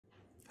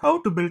How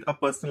to build a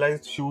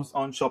personalized shoes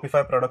on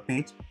Shopify product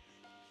page.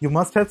 You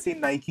must have seen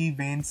Nike,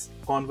 Vans,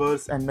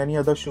 Converse and many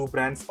other shoe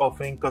brands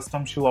offering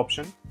custom shoe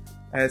option.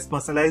 As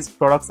personalized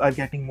products are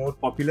getting more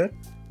popular,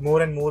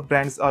 more and more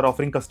brands are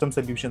offering custom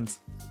solutions.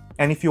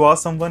 And if you are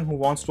someone who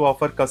wants to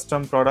offer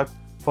custom product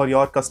for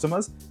your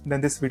customers,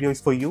 then this video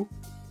is for you.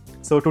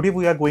 So today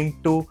we are going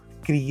to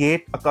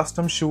create a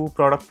custom shoe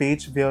product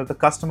page where the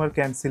customer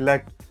can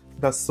select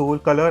the sole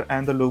color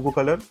and the logo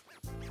color.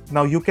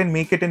 Now you can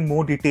make it in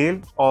more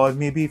detail, or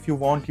maybe if you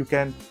want you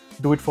can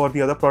do it for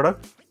the other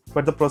product,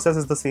 but the process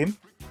is the same.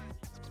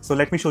 So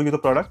let me show you the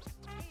product.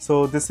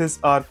 So this is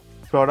our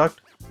product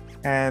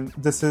and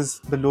this is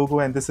the logo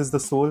and this is the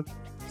sole.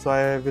 So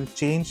I will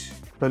change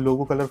the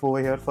logo color over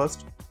here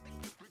first,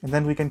 and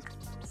then we can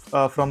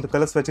from the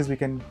color swatches we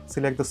can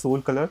select the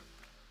sole color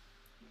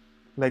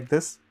like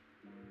this.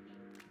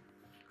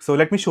 So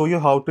let me show you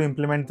how to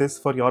implement this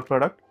for your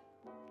product.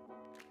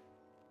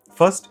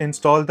 First,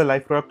 install the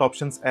Live Product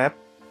Options app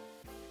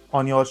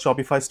on your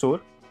Shopify store.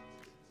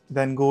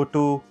 Then go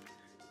to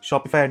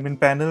Shopify admin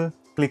panel,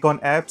 click on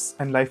apps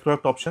and Live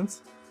Product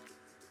Options.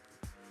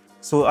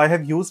 So I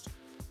have used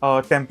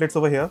templates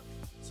over here.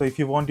 So if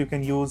you want, you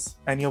can use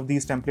any of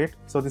these templates.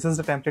 So this is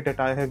the template that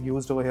I have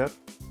used over here.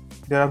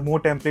 There are more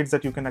templates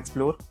that you can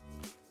explore.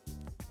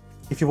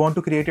 If you want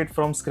to create it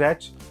from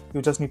scratch,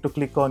 you just need to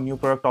click on New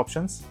Product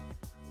Options.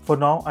 For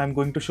now, I'm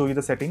going to show you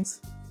the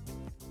settings.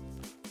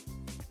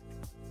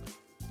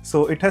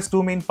 So it has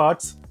two main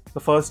parts. The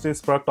first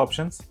is product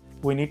options.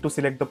 We need to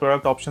select the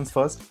product options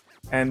first,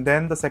 and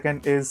then the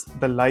second is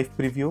the live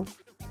preview,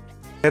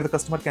 where the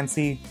customer can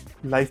see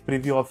live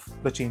preview of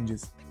the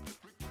changes.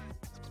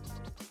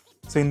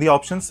 So in the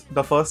options,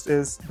 the first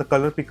is the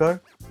color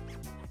picker.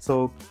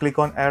 So click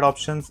on add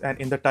options and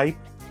in the type,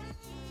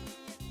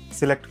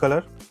 select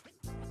color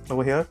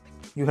over here.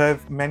 You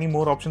have many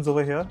more options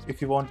over here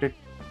if you want it.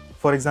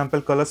 For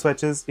example, color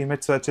swatches,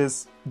 image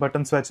swatches,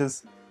 button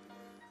swatches.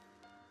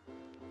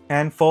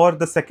 And for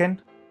the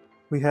second,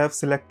 we have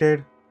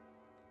selected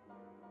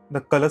the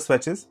color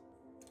swatches.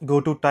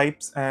 Go to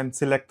types and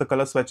select the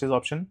color swatches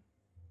option.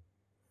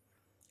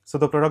 So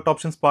the product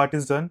options part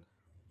is done.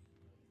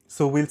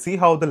 So we'll see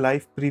how the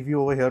live preview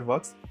over here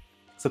works.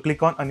 So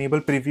click on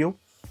enable preview,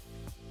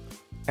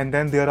 and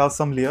then there are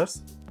some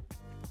layers.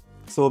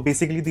 So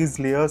basically these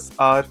layers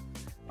are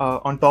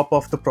on top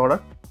of the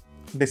product.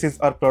 This is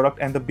our product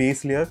and the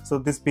base layer. So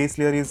this base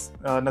layer is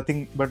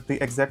nothing but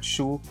the exact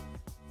shoe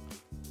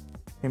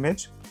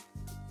image.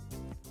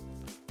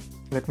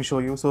 Let me show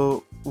you.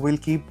 So we'll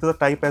keep the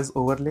type as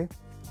overlay,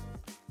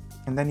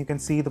 and then you can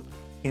see the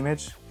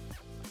image.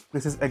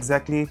 This is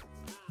exactly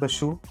the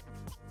shoe.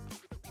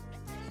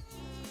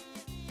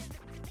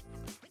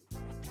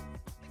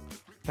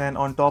 And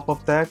on top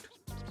of that,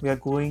 we are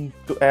going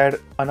to add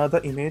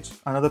another image,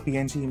 another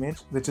PNG image,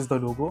 which is the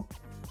logo.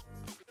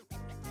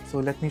 So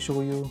let me show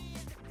you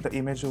the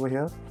image over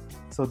here.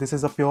 So this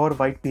is a pure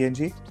white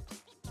PNG,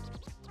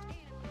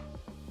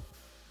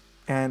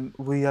 and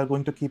we are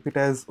going to keep it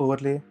as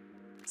overlay,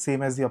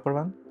 same as the upper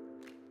one.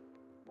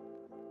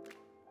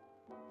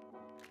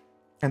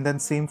 And then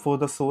same for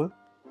the sole.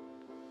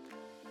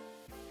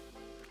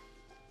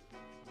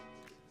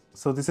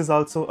 So this is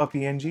also a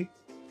PNG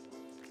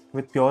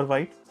with pure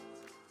white.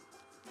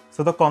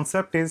 So the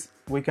concept is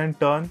we can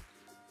turn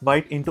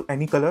white into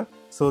any color.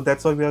 So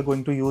that's why we are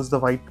going to use the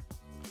white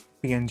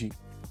PNG.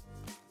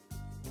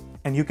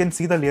 And you can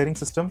see the layering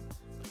system.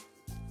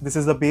 This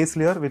is the base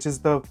layer, which is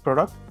the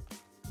product.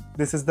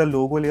 This is the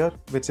logo layer,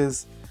 which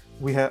is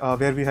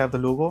where we have the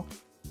logo.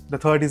 The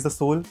third is the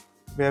sole,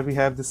 where we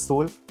have this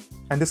sole.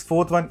 And this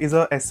fourth one is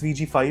a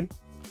SVG file.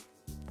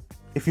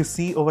 If you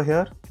see over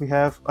here, we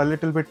have a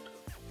little bit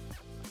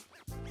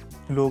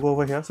logo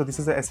over here. So this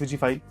is a SVG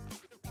file.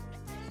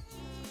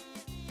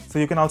 So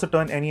you can also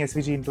turn any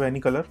SVG into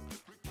any color.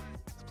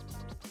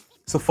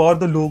 So for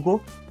the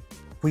logo,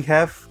 we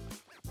have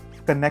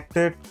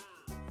connected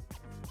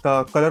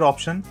the color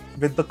option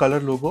with the color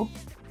logo,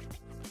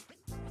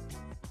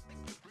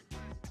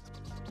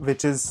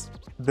 which is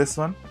this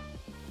one.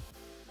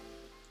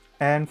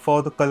 And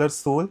for the color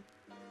sole,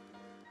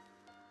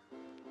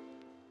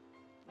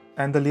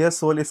 and the layer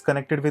sole is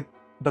connected with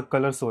the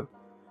color sole.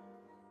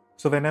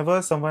 So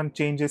whenever someone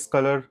changes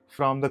color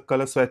from the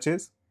color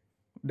swatches,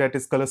 that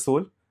is color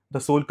sole, the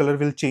sole color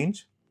will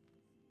change.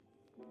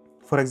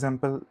 For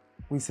example,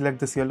 we select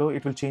this yellow,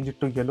 it will change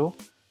it to yellow.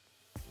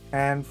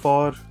 And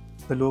for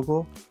the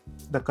logo,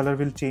 the color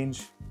will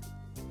change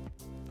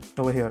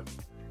over here.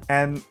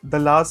 And the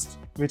last,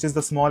 which is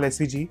the small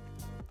SVG,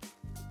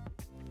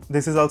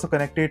 this is also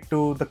connected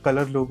to the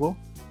color logo,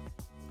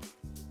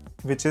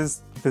 which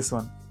is this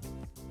one.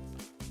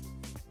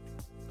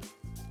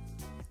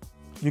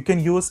 You can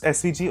use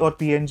SVG or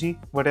PNG,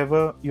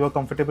 whatever you are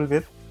comfortable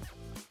with.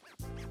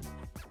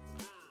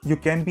 You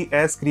can be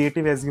as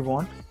creative as you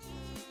want.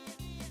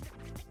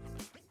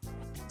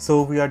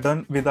 So we are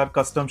done with our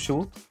custom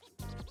shoe.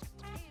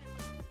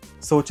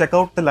 So check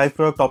out the live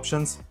product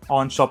options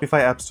on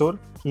Shopify App Store.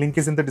 Link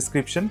is in the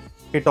description.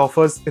 It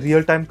offers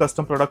real-time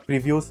custom product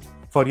previews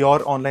for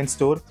your online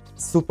store.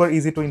 super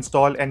easy to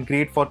install and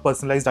great for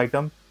personalized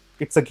item.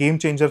 It's a game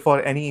changer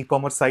for any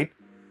e-commerce site.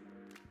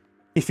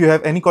 If you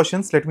have any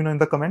questions, let me know in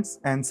the comments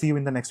and see you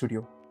in the next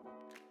video.